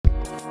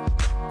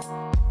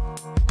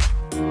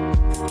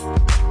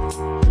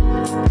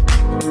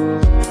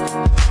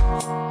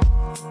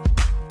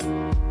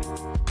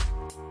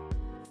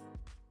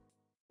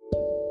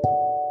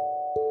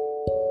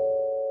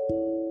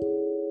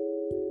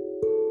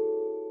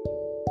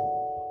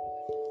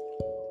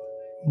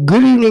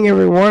Good evening,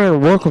 everyone,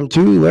 and welcome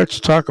to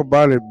Let's Talk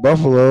About It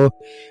Buffalo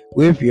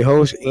with your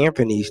host,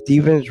 Anthony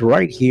Stevens,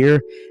 right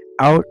here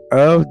out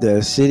of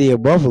the city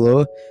of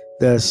Buffalo,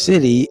 the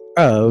city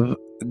of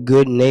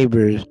good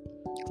neighbors.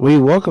 We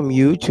welcome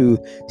you to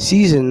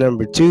season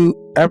number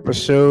 2,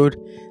 episode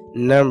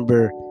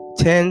number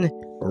 10,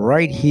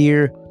 right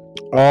here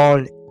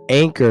on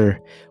Anchor.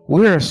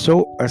 We are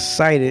so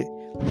excited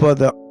for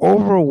the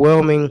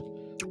overwhelming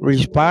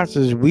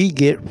responses we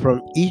get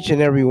from each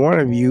and every one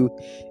of you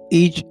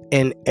each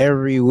and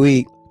every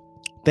week.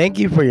 Thank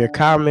you for your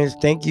comments.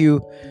 Thank you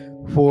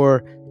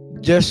for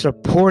just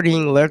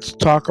supporting Let's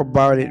Talk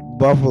About It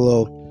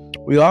Buffalo.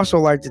 We also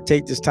like to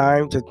take this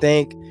time to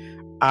thank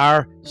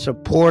our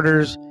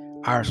supporters,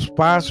 our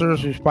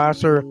sponsors who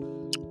sponsor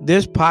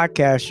this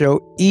podcast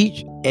show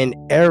each and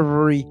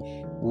every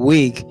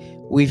week.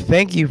 We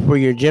thank you for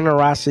your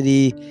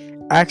generosity,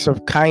 acts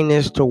of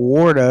kindness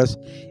toward us.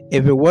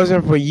 If it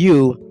wasn't for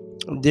you,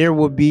 there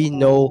would be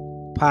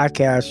no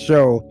podcast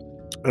show.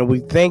 And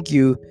we thank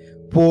you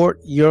for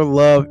your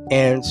love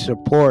and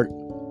support.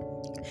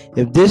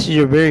 If this is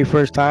your very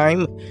first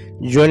time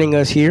joining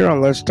us here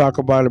on Let's Talk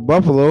About It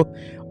Buffalo,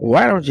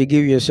 why don't you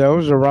give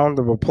yourselves a round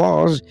of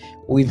applause?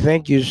 We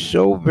thank you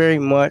so very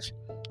much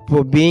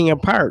for being a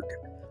part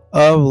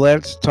of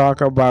Let's Talk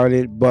About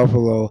It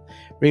Buffalo.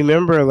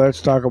 Remember,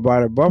 Let's Talk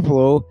About It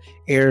Buffalo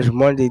airs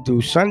Monday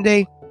through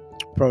Sunday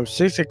from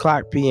 6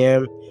 o'clock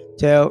p.m.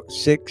 till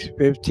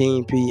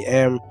 6:15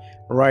 p.m.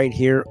 right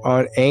here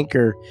on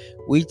Anchor.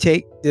 We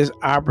take this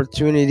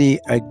opportunity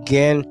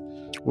again.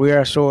 We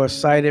are so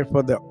excited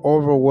for the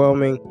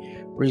overwhelming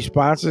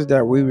responses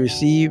that we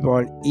receive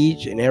on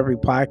each and every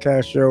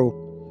podcast show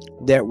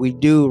that we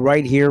do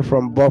right here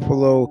from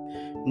Buffalo,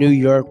 New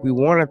York. We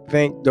want to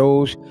thank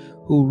those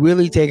who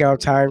really take our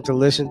time to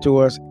listen to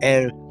us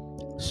and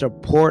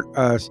support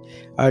us.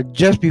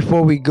 Just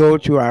before we go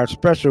to our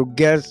special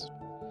guest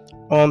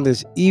on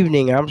this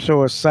evening, I'm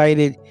so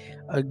excited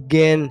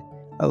again,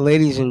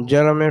 ladies and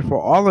gentlemen,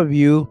 for all of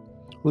you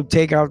who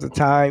take out the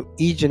time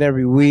each and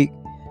every week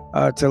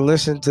to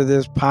listen to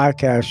this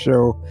podcast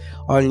show.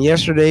 On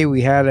yesterday,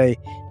 we had a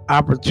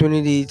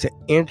opportunity to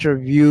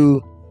interview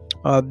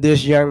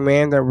this young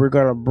man that we're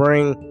going to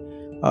bring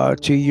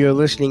to your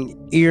listening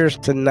ears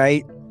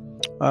tonight.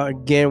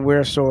 Again,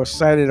 we're so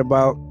excited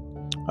about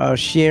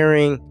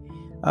sharing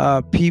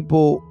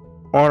people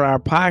on our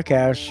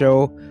podcast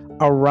show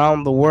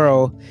around the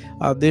world.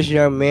 This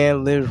young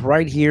man lives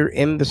right here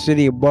in the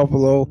city of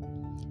Buffalo.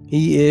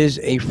 He is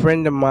a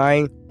friend of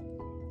mine.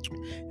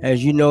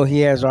 As you know, he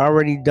has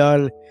already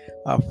done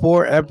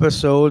 4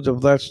 episodes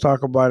of Let's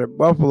Talk About It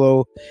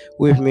Buffalo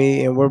with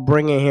me, and we're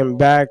bringing him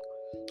back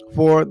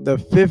for the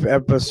 5th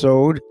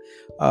episode.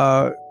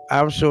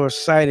 I'm so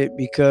excited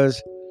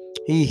because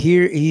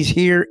he's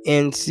here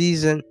in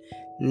season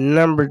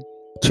number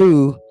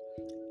 2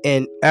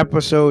 and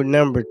episode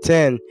number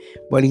 10,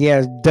 but he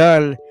has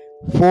done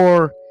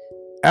 4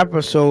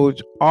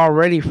 episodes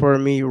already for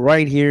me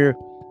right here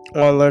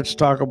on Let's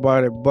Talk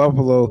About It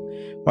Buffalo.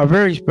 My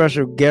very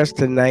special guest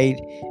tonight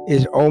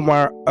is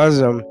Omar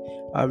Azam.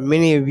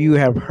 Many of you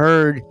have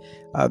heard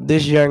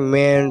this young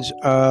man's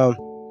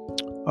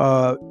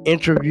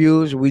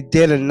interviews. We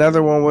did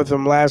another one with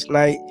him last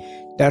night.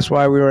 That's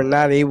why we were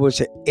not able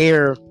to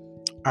air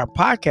our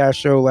podcast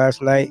show last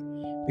night,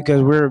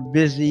 because we were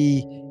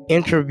busy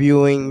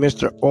interviewing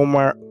Mr.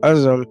 Omar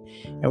Azam,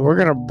 and we're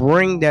going to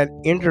bring that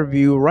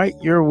interview right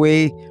your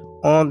way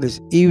on this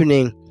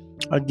evening.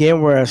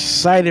 Again, we're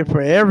excited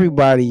for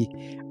everybody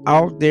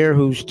out there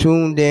who's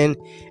tuned in.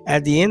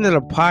 At the end of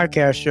the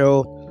podcast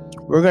show,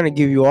 we're going to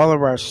give you all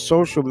of our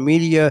social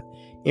media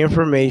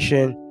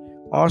information.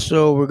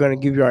 Also, we're going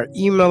to give you our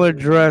email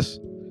address.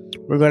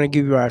 We're going to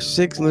give you our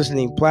 6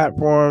 listening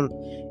platform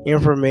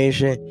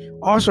information.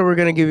 Also, we're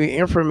going to give you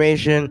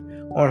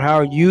information on how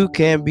you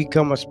can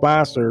become a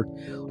sponsor.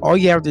 All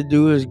you have to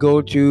do is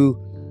go to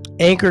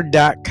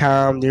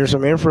anchor.com. There's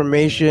some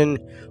information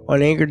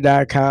on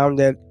anchor.com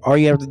that all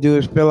you have to do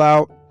is fill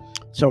out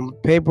some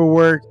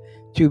paperwork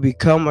to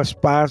become a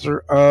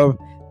sponsor of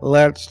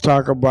Let's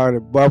Talk About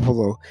It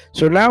Buffalo.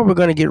 So now we're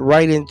going to get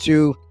right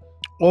into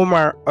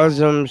Omar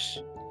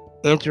Azam's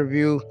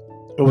interview.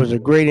 It was a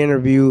great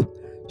interview.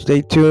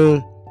 Stay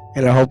tuned,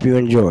 and I hope you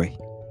enjoy.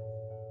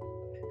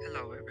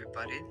 Hello,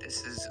 everybody.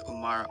 This is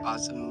Umar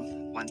Azam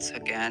once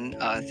again.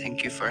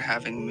 Thank you for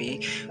having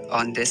me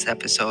on this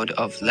episode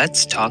of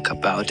Let's Talk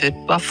About It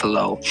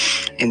Buffalo.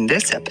 In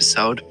this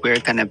episode, we're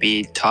going to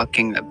be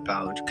talking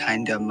about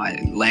kind of my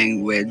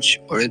language,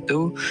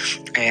 Urdu,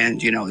 and,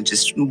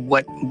 just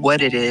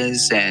what it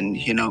is and,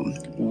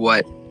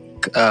 what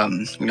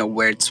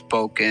where it's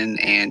spoken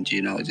and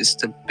just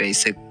the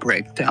basic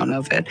breakdown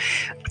of it.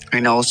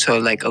 and also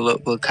like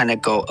we'll kind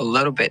of go a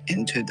little bit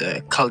into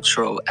the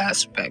cultural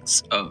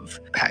aspects of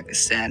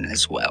Pakistan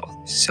as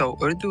well. So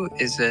Urdu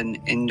is an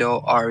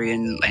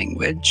Indo-Aryan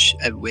language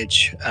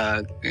which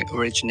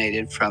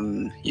originated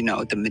from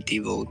the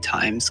medieval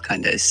times,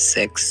 kind of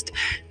 6th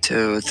to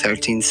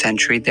 13th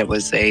century. There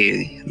was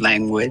a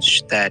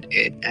language that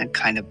it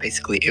kind of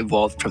basically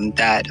evolved from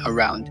that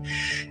around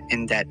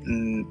in that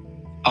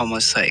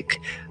almost like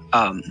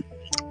um,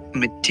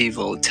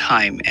 medieval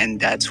time, and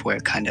that's where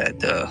kind of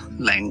the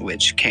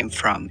language came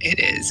from. It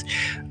is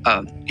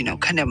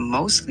kind of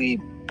mostly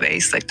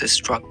based, like the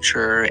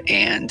structure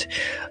and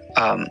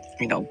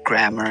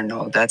grammar and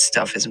all that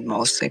stuff is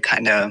mostly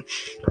kind of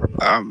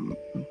um,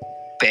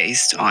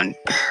 based on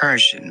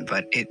Persian,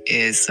 but it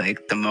is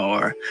like the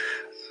more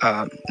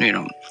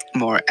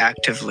more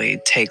actively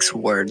takes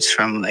words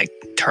from like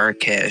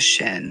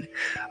Turkish and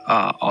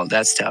all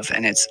that stuff,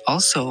 and it's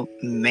also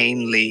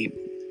mainly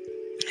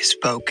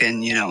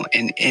spoken,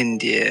 in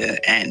India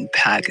and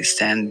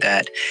Pakistan,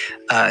 that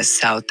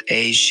South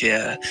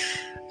Asia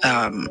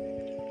um,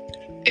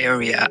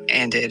 area,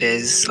 and it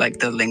is like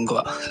the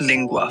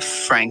lingua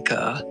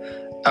franca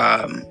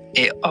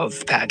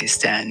of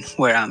Pakistan,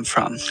 where I'm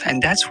from,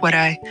 and that's what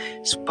I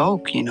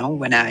spoke,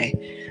 when I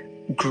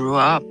grew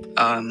up,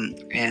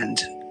 and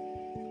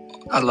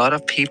a lot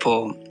of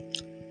people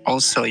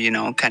also,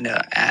 kind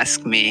of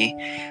ask me,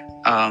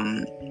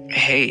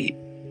 hey,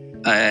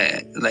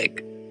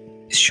 like,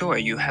 sure,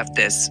 you have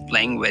this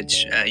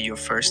language, your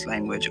first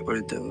language,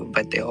 Urdu,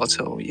 but they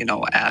also,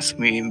 ask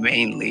me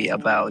mainly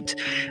about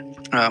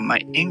my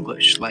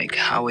English, like,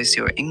 how is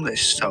your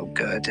English so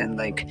good? And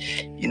like,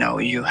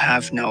 you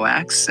have no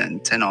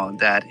accent and all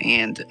that.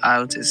 And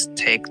I'll just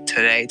take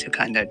today to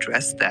kind of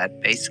address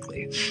that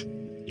basically.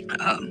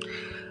 Um,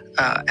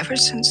 Ever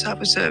since I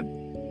was a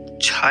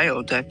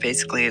child, I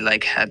basically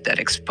like had that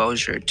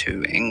exposure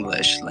to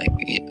English, like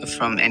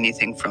from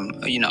anything from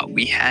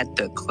we had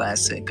the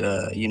classic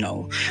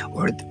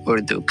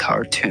Urdu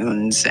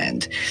cartoons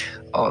and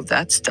all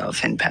that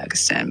stuff in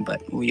Pakistan,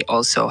 but we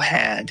also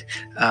had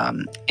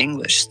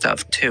English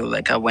stuff too.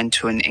 Like I went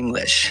to an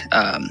English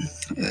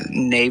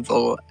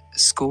naval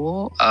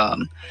school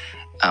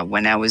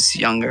when I was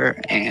younger,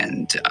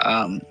 and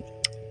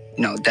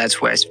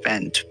that's where I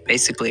spent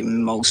basically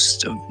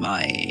most of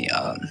my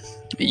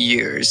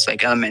years,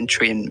 like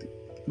elementary and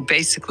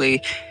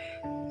basically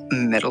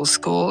middle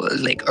school,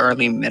 like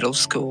early middle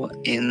school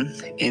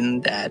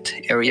in that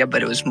area,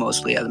 but it was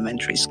mostly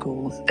elementary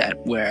school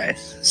that where I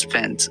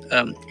spent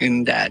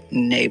in that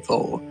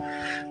naval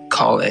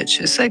college.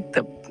 It's like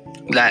the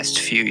last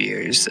few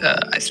years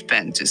I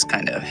spent just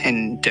kind of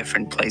in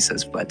different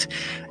places, but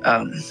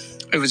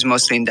it was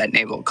mostly in that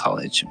naval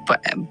college.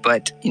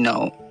 But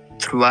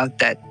throughout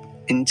that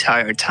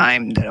entire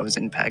time that I was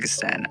in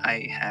Pakistan,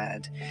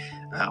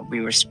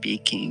 we were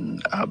speaking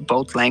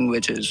both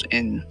languages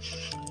in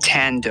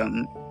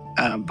tandem,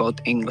 both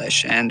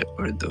English and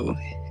Urdu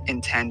in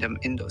tandem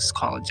in those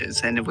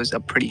colleges, and it was a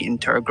pretty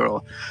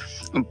integral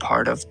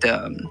part of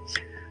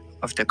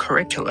the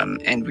curriculum,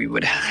 and we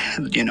would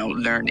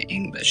learn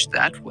English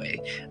that way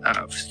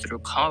through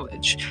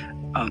college.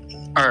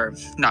 Or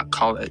not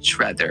college,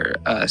 rather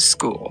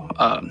school,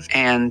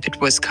 and it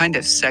was kind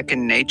of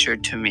second nature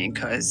to me,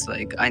 because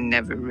like I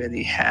never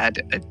really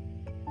had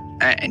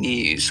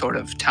any sort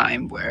of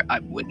time where I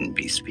wouldn't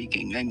be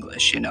speaking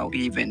English,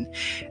 even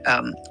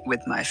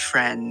with my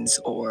friends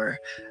or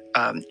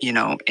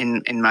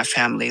in my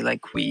family.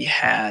 Like we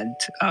had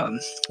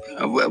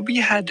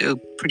a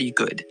pretty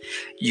good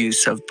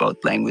use of both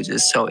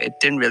languages, so it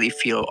didn't really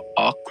feel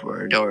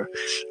awkward or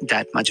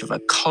that much of a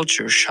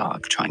culture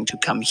shock trying to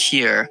come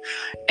here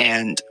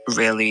and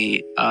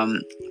really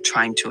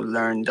trying to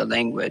learn the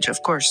language.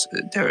 Of course,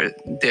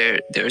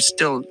 there's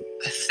still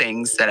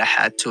things that I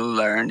had to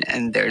learn,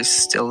 and there's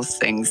still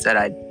things that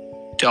I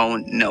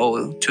don't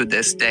know to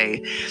this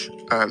day,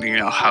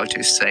 how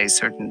to say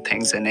certain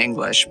things in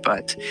English.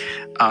 But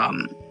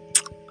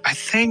I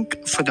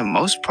think for the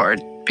most part,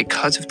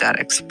 because of that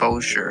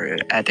exposure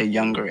at a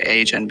younger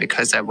age, and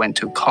because I went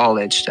to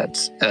college,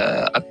 that's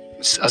a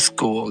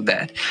school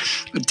that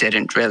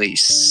didn't really,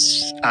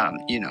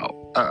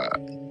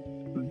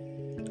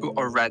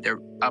 or rather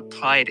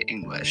applied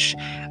English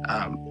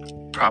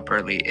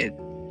properly. It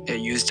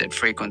used it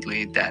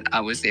frequently, that I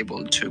was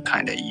able to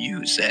kind of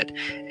use it,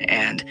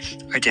 and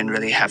I didn't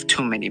really have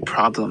too many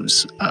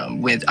problems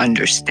with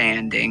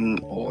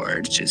understanding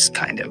or just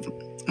kind of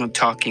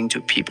talking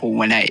to people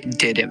when I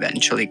did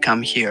eventually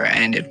come here,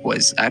 and it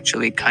was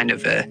actually kind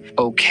of a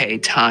okay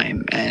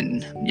time,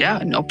 and yeah,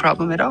 no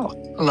problem at all.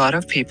 A lot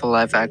of people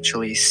I've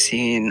actually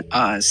seen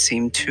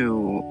seem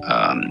to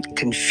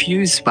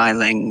confuse my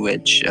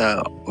language,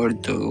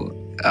 Urdu,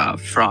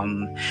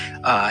 from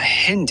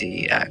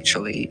Hindi,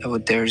 actually.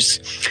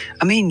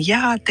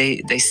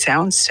 They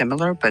sound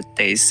similar, but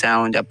they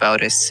sound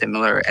about as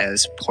similar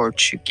as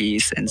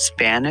Portuguese and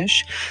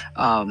Spanish.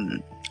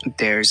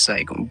 There's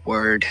like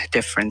word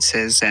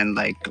differences and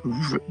like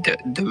the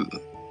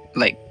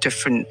like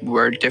different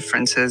word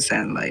differences,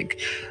 and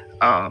like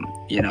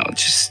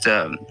just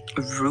the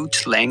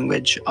root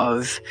language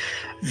of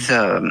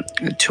the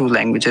two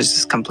languages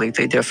is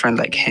completely different.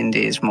 Like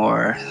Hindi is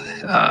more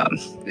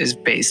is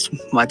based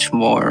much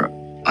more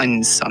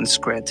on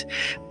Sanskrit,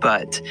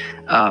 but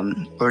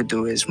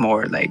Urdu is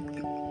more like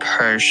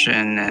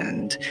Persian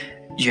and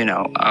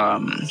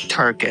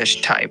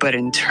Turkish type. But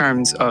in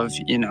terms of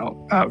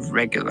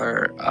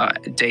regular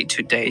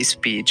day-to-day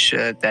speech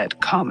that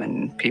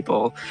common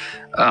people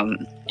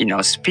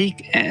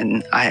speak,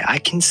 and I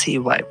can see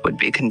why it would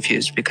be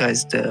confused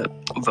because the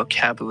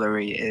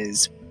vocabulary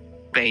is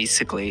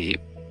basically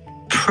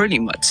pretty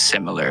much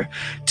similar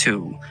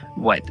to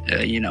what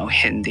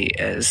Hindi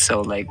is.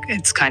 So like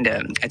it's kind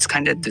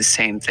of the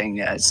same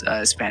thing as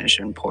Spanish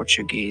and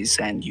Portuguese,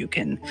 and you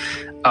can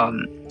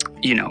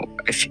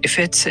if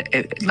it's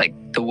like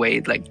the way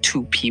like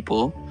two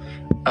people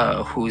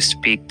who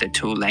speak the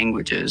two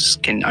languages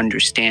can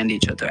understand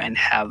each other and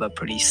have a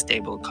pretty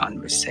stable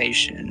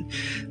conversation.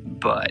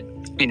 But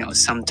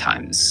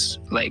sometimes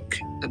like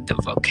the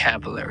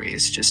vocabulary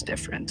is just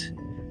different,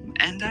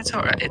 and that's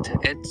all right.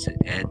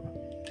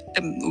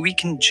 We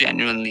can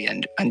genuinely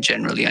and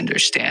generally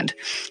understand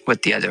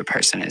what the other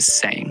person is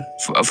saying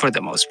for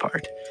the most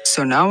part.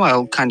 So now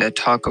I'll kind of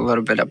talk a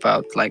little bit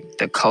about like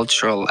the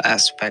cultural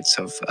aspects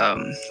of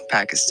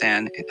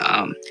Pakistan.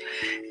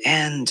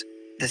 And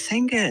the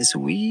thing is,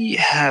 we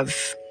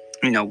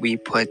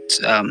put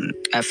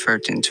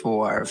effort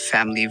into our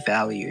family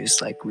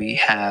values. Like we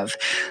have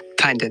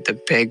kind of the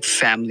big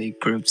family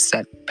groups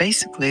that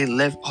basically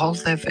all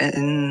live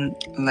in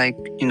like,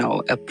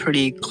 a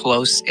pretty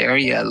close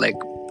area. Like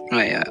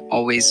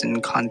always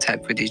in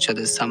contact with each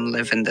other. Some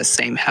live in the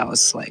same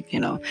house. Like,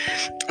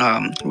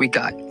 we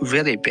got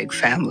really big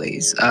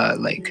families,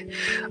 like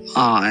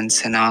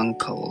aunts and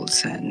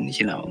uncles and,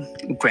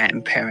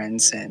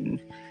 grandparents and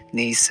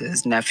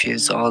nieces,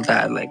 nephews, all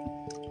that. Like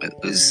it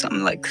was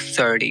some like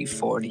 30,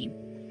 40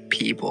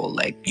 people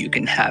like you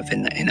can have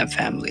in a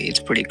family. It's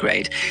pretty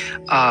great.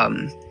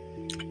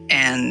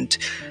 And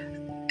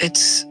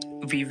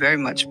we very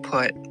much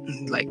put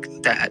like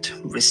that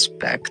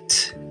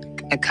respect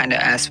a kind of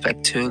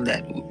aspect too,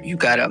 that you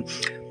gotta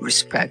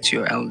respect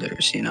your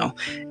elders,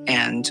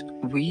 and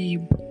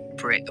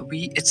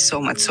it's so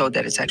much so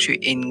that it's actually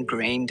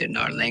ingrained in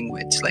our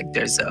language. Like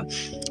there's a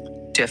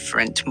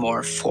different,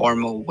 more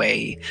formal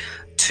way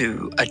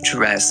to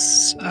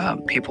address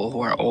people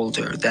who are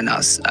older than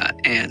us,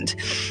 and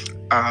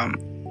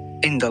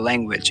in the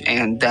language,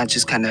 and that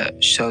just kind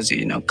of shows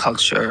you,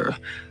 culture,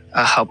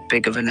 how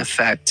big of an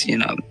effect,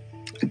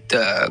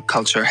 the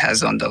culture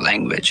has on the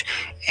language.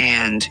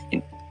 And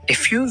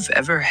if you've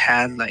ever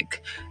had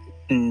like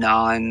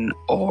naan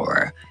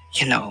or,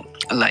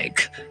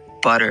 like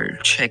butter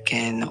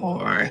chicken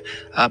or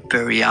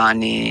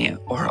biryani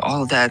or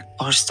all that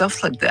or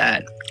stuff like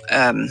that,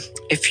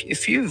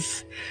 if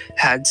you've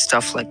had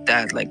stuff like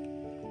that, like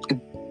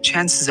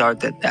chances are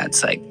that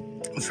that's like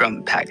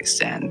from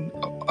Pakistan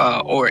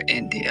or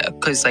India,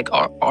 because like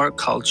our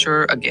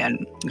culture,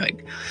 again,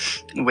 like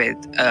with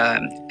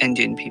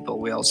Indian people,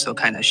 we also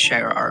kind of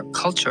share our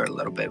culture a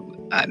little bit.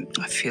 I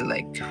feel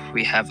like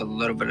we have a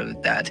little bit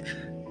of that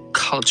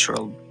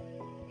cultural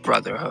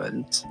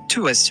brotherhood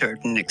to a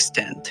certain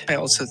extent. I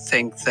also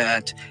think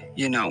that,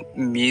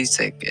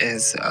 music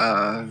is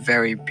a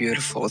very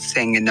beautiful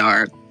thing in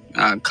our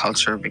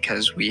culture,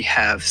 because we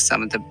have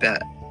some of the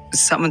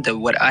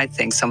what I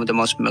think some of the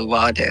most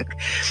melodic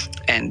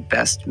and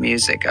best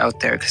music out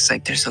there. Because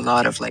like there's a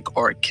lot of like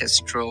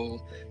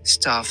orchestral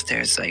stuff,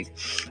 there's like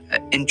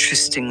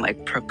interesting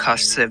like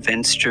percussive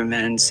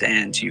instruments,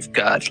 and you've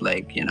got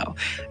like,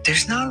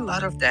 there's not a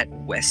lot of that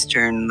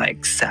Western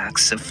like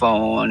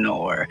saxophone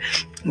or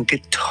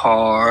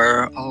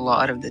guitar a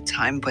lot of the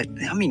time. But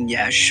I mean,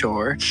 yeah,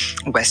 sure,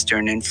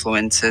 Western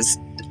influences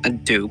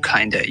do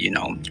kind of,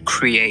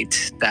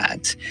 create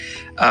that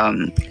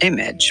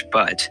image.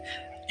 But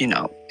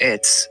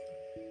it's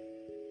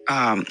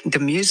the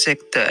music,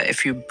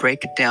 if you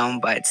break it down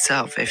by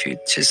itself, if you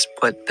just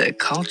put the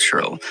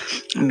cultural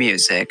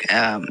music,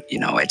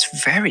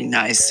 it's very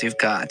nice. You've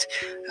got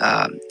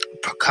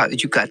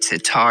you got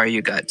sitar,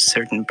 you got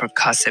certain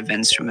percussive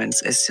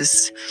instruments. It's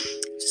just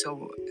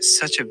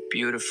such a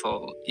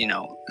beautiful,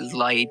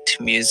 light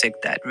music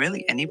that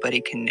really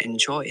anybody can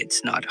enjoy.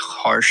 It's not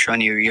harsh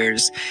on your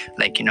ears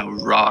like,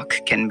 rock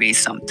can be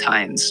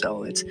sometimes.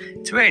 So it's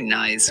very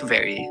nice,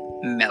 very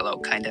mellow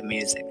kind of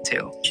music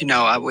too.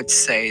 I would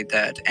say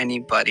that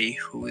anybody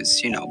who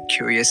is,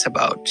 curious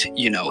about,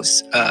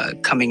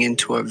 coming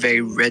into a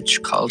very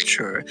rich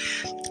culture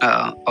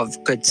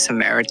of good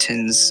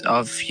Samaritans,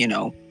 of,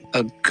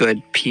 a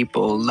good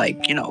people,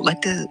 like,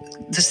 like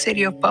the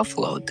city of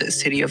Buffalo, the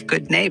city of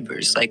good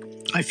neighbors. Like,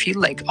 I feel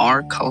like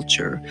our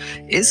culture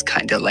is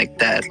kind of like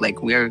that.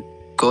 Like, we're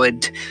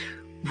good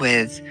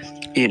with,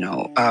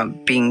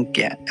 being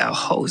a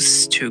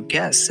host to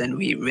guests, and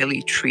we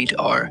really treat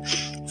our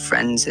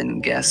friends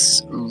and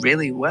guests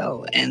really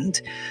well.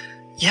 And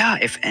yeah,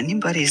 if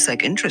anybody's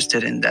like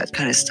interested in that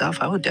kind of stuff,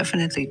 I would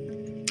definitely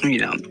you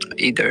know,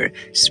 either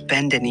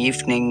spend an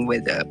evening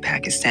with a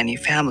Pakistani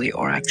family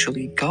or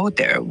actually go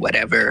there,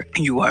 whatever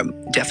you are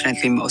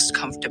definitely most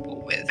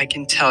comfortable with. I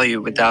can tell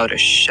you without a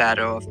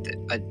shadow of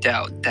a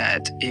doubt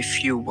that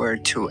if you were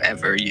to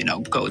ever,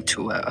 go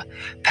to a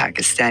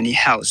Pakistani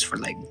house for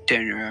like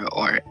dinner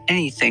or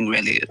anything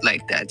really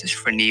like that, just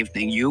for an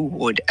evening, you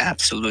would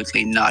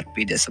absolutely not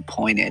be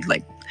disappointed.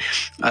 Like,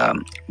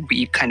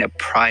 we kind of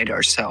pride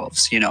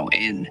ourselves,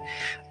 in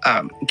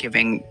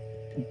giving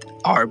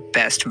our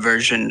best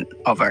version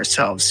of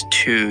ourselves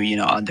to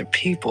other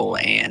people,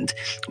 and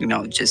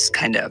just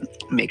kind of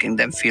making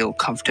them feel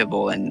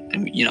comfortable, and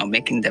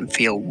making them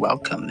feel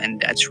welcome, and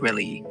that's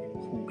really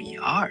who we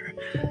are.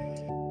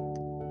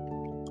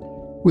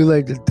 We'd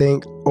like to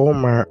thank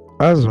Omar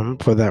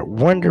Azam for that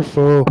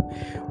wonderful,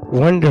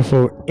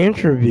 wonderful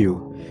interview.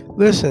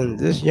 Listen,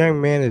 this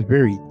young man is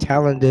very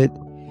talented.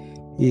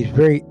 He's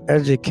very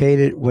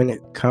educated when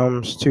it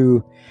comes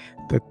to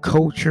the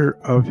culture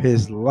of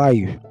his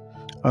life.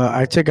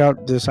 I took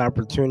out this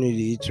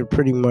opportunity to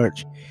pretty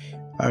much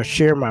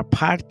share my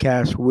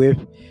podcast with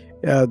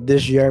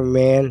this young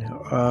man.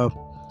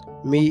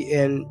 Me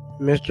and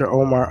Mr.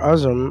 Omar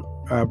Azam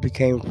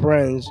became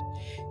friends.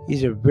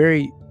 He's a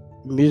very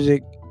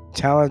music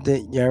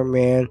talented young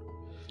man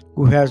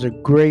who has a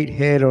great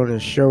head on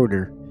his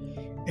shoulder.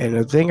 And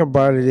the thing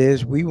about it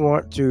is, we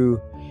want to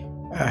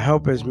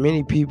help as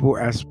many people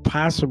as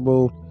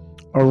possible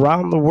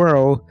around the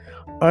world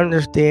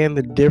understand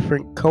the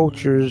different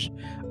cultures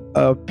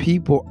of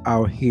people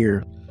out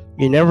here.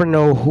 You never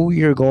know who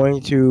you're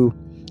going to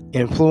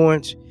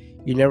influence,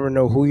 you never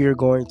know who you're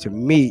going to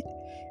meet.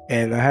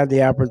 And I had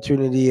the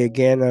opportunity,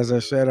 again, as I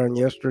said on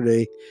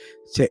yesterday,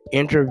 to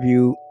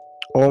interview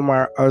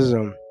Omar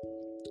Azam.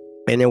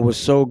 And it was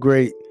so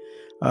great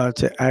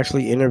to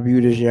actually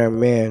interview this young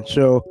man.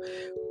 So,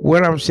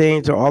 what I'm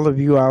saying to all of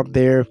you out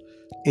there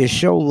is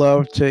show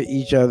love to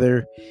each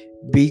other,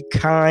 be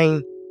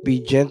kind, be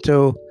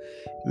gentle,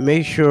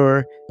 make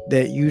sure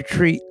that you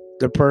treat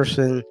the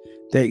person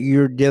that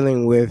you're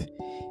dealing with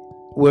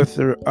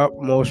the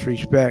utmost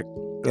respect.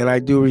 And I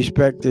do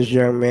respect this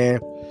young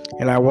man,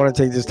 and I want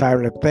to take this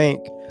time to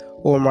thank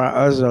Omar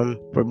Azam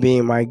for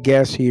being my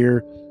guest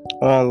here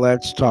on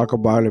Let's Talk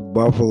About It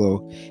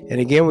Buffalo.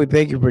 And again, we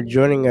thank you for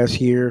joining us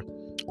here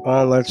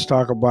on Let's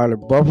Talk About It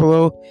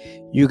Buffalo.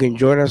 You can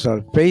join us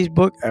on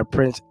Facebook at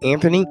Prince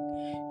Anthony.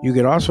 You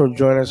can also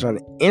join us on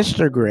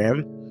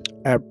Instagram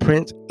at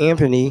Prince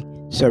Anthony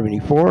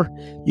 74.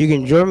 You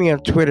can join me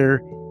on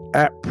Twitter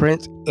at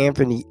Prince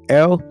Anthony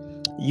L.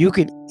 You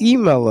can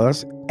email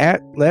us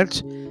at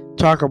Let's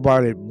Talk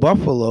About It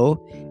Buffalo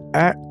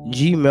at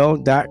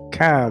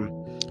gmail.com.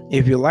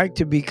 If you'd like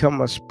to become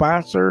a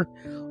sponsor,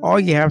 all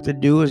you have to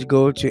do is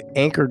go to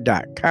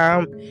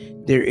anchor.com.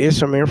 There is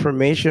some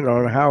information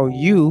on how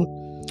you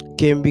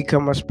can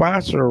become a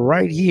sponsor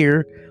right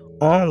here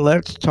on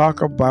Let's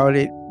Talk About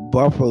It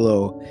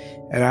Buffalo.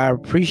 And I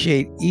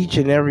appreciate each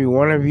and every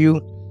one of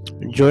you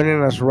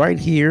joining us right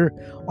here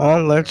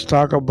on Let's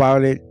Talk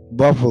About It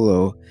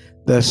Buffalo,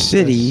 the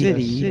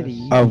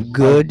city of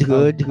good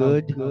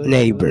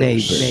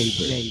neighbors.